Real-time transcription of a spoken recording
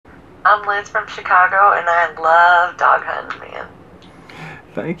I'm Liz from Chicago, and I love Dog Hunting Man.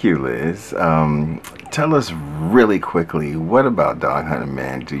 Thank you, Liz. Tell us really quickly, what about Dog Hunting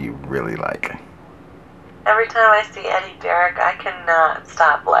Man do you really like? Every time I see Eddie Derrick, I cannot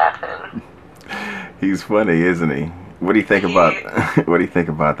stop laughing. He's funny, isn't he? What do you think about He, what do you think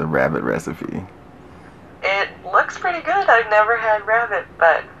about the rabbit recipe? it looks pretty good. I've never had rabbit,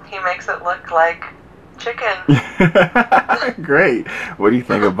 but he makes it look like chicken. Great. What do you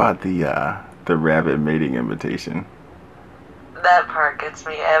think about the rabbit mating invitation? That part gets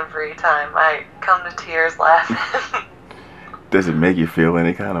me every time. I come to tears laughing. Does it make you feel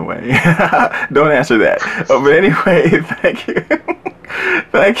any kind of way? Don't answer that. Oh, but anyway, thank you.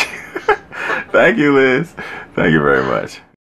 Thank you. Thank you, Liz. Thank you very much.